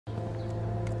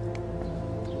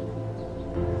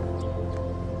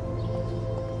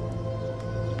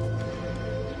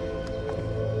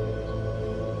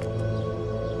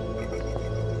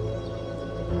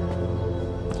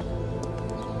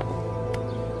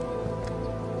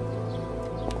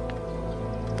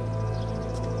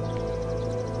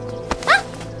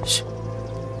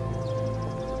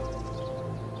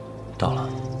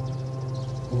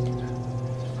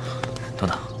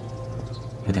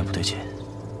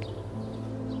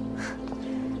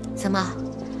怎么，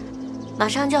马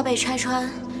上就要被拆穿，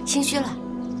心虚了？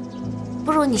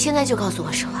不如你现在就告诉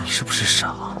我实话。你是不是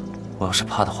傻？我要是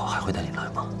怕的话，还会带你来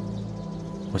吗？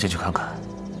我进去看看，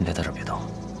你待在这儿别动。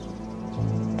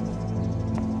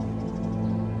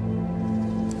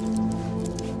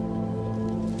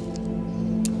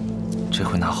这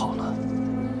回拿好了，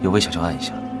有微小就按一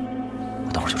下，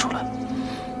我等会儿就出来。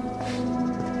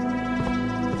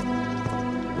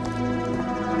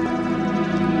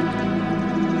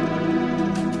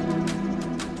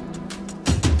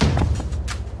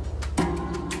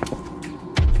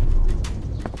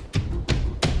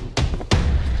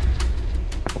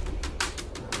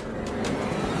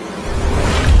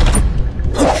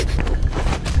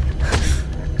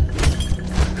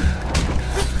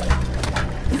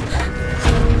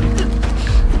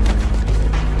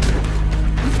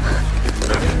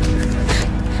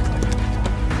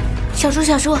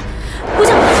 小叔，我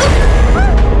想。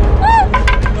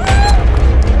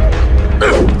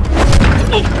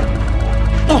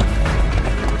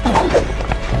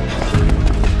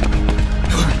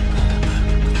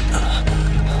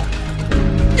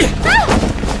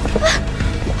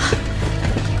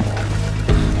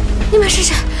你们是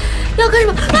谁？要干什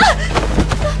么？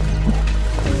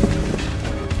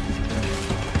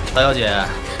大小姐，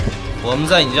我们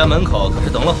在你家门口可是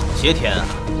等了好些天啊。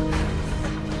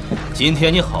 今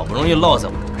天你好不容易落在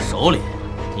我们手里，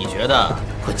你觉得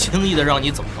会轻易的让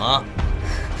你走吗？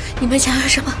你们想要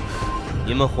什么？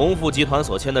你们鸿富集团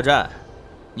所欠的债，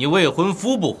你未婚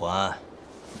夫不还，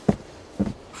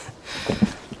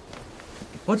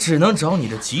我只能找你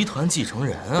的集团继承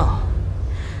人啊。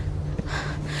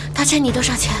他欠你多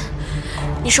少钱？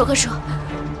你说个数，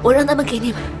我让他们给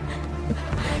你们。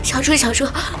小猪，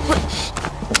我。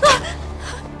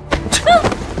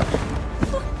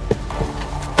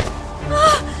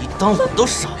 当我们都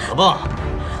傻了吧？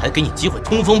还给你机会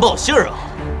通风报信啊！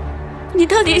你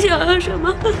到底想要什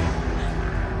么？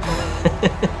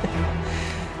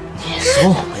你说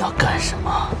我们要干什么？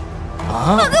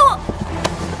啊！放开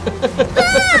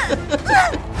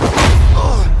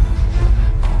我！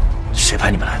谁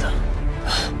派你们来的？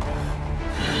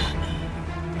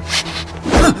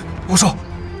我说，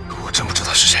我真不知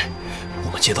道是谁。我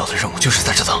们接到的任务就是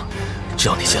在这层，只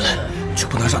要你进来，就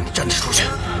不能让你暂时出去。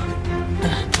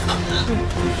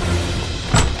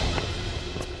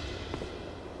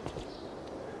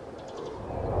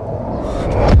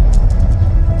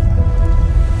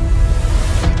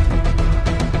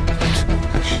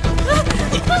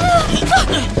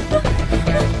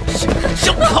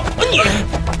 想跑啊你！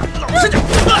老实点！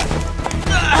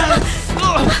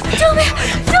救命！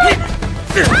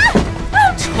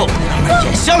臭娘们，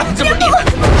眼瞎了还这么厉害！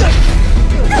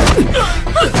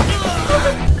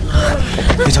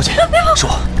林小姐，是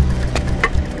我。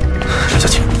 林小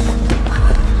姐，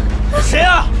谁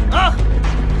啊？啊！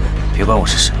别管我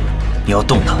是谁，你要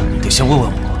动他，得先问问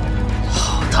我。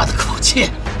好大的口气！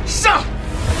上！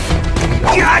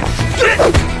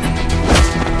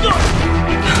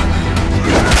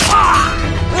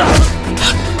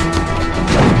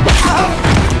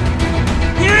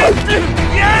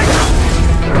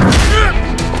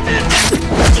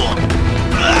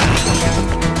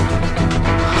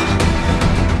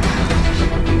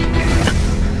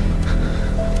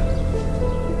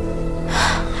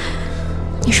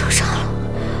你受伤了，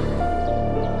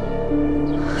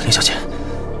林小姐，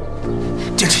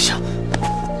坚持一下，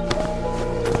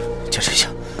坚持一下。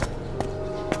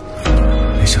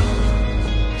林生，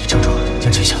你撑住，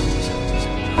坚持一下，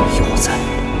有我在，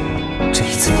这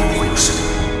一次你不会有事的。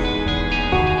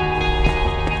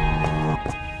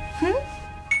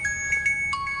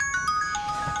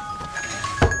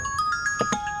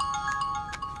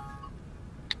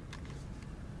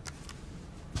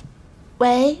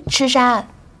喂，赤山。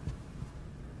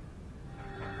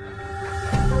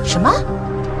什么？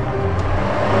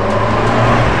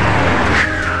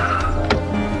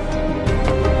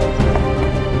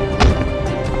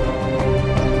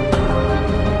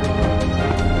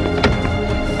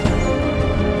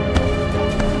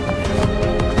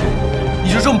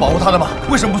你就这么保护他的吗？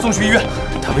为什么不送去医院？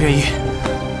他不愿意。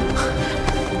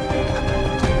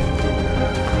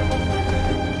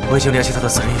我已经联系他的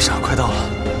私人医生，快到了。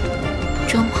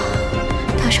 周末，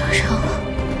他受伤了。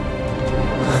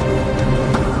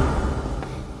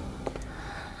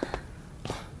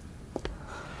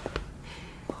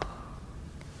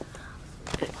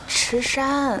池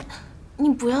山，你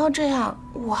不要这样，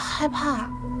我害怕。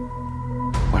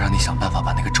我让你想办法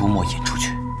把那个周末引出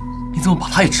去，你怎么把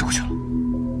他也吃过去了？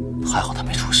还好他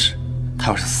没出事，他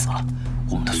要是死了，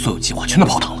我们的所有计划全都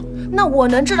泡汤了。那我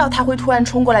能知道他会突然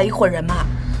冲过来一伙人吗？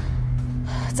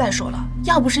再说了，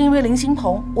要不是因为林欣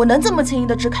彤，我能这么轻易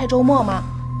的支开周末吗？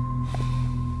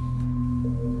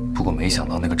不过没想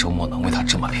到那个周末能为他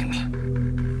这么拼命，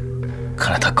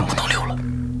看来他更不能留了。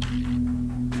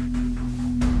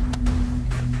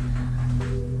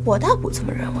我倒不这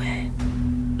么认为。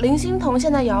林欣彤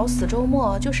现在咬死周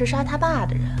末就是杀他爸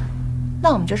的人，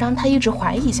那我们就让他一直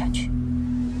怀疑下去。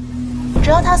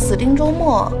只要他死定周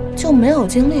末，就没有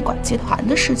精力管集团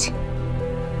的事情，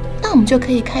那我们就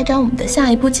可以开展我们的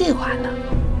下一步计划了。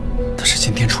但是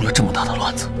今天出了这么大的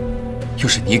乱子，又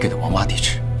是你给的王妈地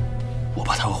址，我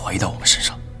怕他会怀疑到我们身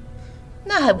上。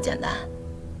那还不简单？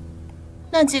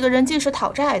那几个人既是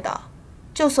讨债的，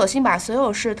就索性把所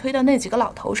有事推到那几个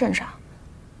老头身上。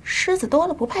狮子多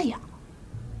了不怕痒。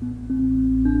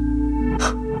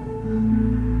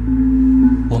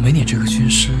我没你这个军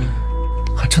师，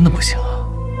还真的不行啊。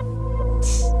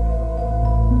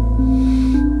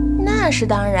那是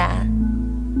当然。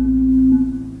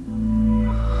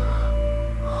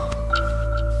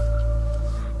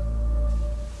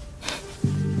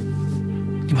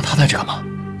你把他带着干嘛？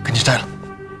赶紧摘了，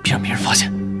别让别人发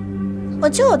现。我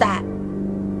就戴，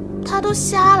他都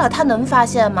瞎了，他能发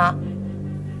现吗？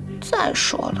再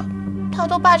说了，他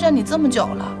都霸占你这么久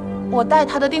了，我戴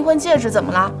他的订婚戒指怎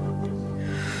么了？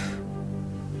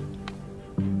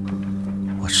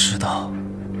我知道，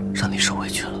让你受委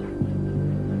屈了。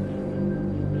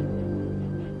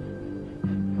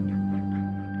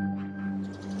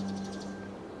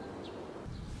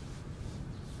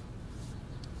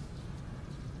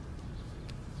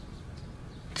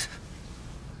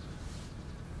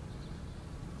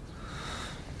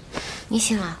你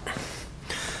醒了，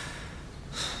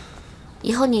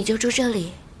以后你就住这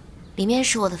里，里面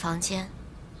是我的房间。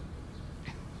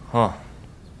哦，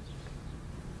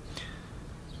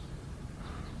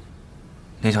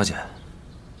林小姐，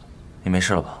你没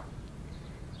事了吧？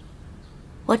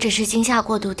我只是惊吓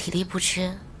过度，体力不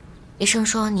支。医生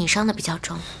说你伤的比较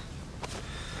重。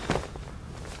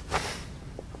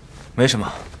没什么，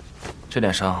这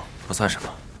点伤不算什么，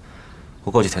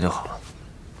我过几天就好了。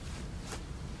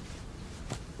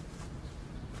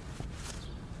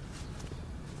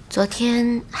昨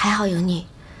天还好有你，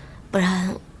不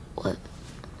然我……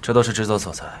这都是职责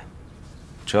所在，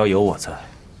只要有我在，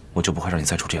我就不会让你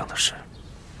再出这样的事。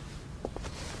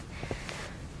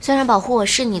虽然保护我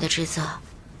是你的职责，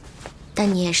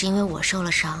但你也是因为我受了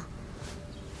伤。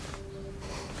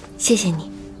谢谢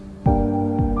你。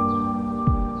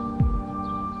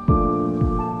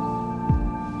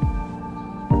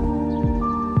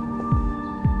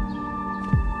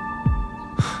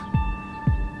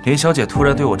林小姐突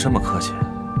然对我这么客气，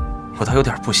我倒有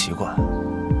点不习惯。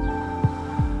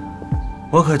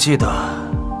我可记得，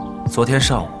昨天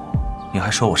上午你还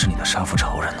说我是你的杀父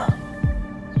仇人呢。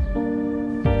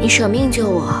你舍命救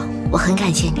我，我很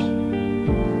感谢你，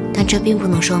但这并不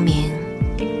能说明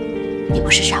你不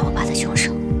是杀我爸的凶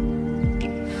手。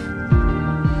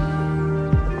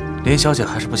林小姐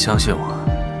还是不相信我。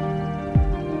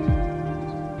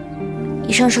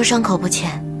医生说伤口不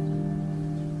浅，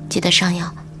记得上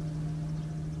药。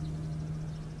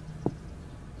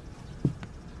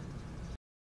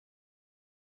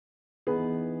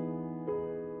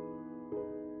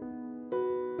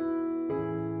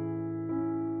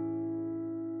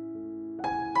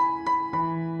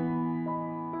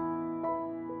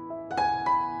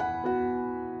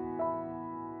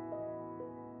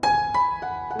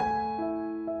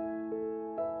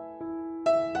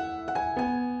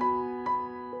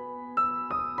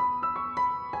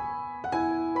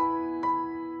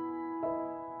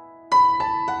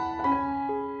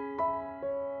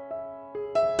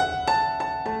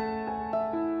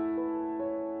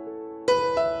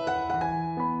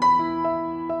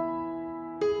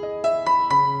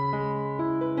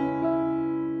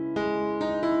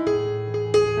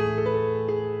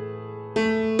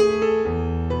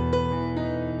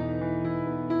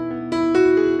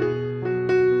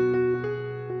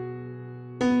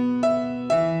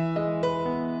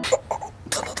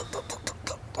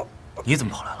你怎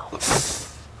么跑来了？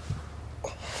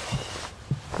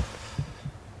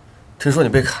听说你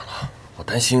被砍了，我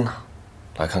担心呢，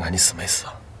来看看你死没死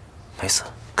啊？没死，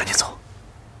赶紧走。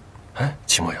哎，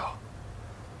齐墨瑶，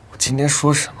我今天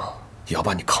说什么也要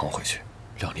把你扛回去。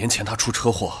2年前他出车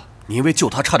祸，你因为救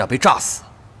他差点被炸死，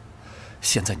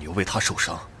现在你又为他受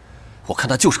伤，我看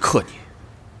他就是克你，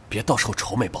别到时候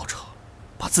仇没报仇，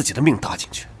把自己的命搭进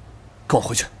去。跟我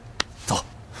回去，走。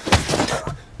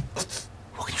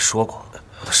我跟你说过，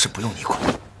我的事不用你管。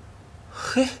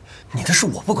嘿，你的事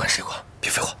我不管谁管？别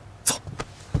废话，走。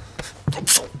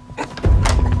走。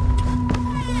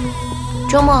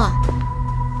周末，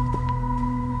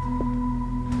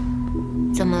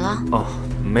怎么了？哦，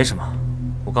没什么，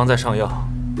我刚在上药，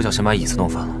不小心把椅子弄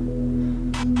翻了。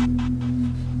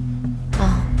哦，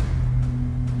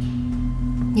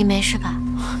你没事吧？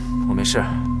我没事，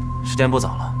时间不早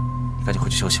了，你赶紧回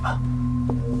去休息吧。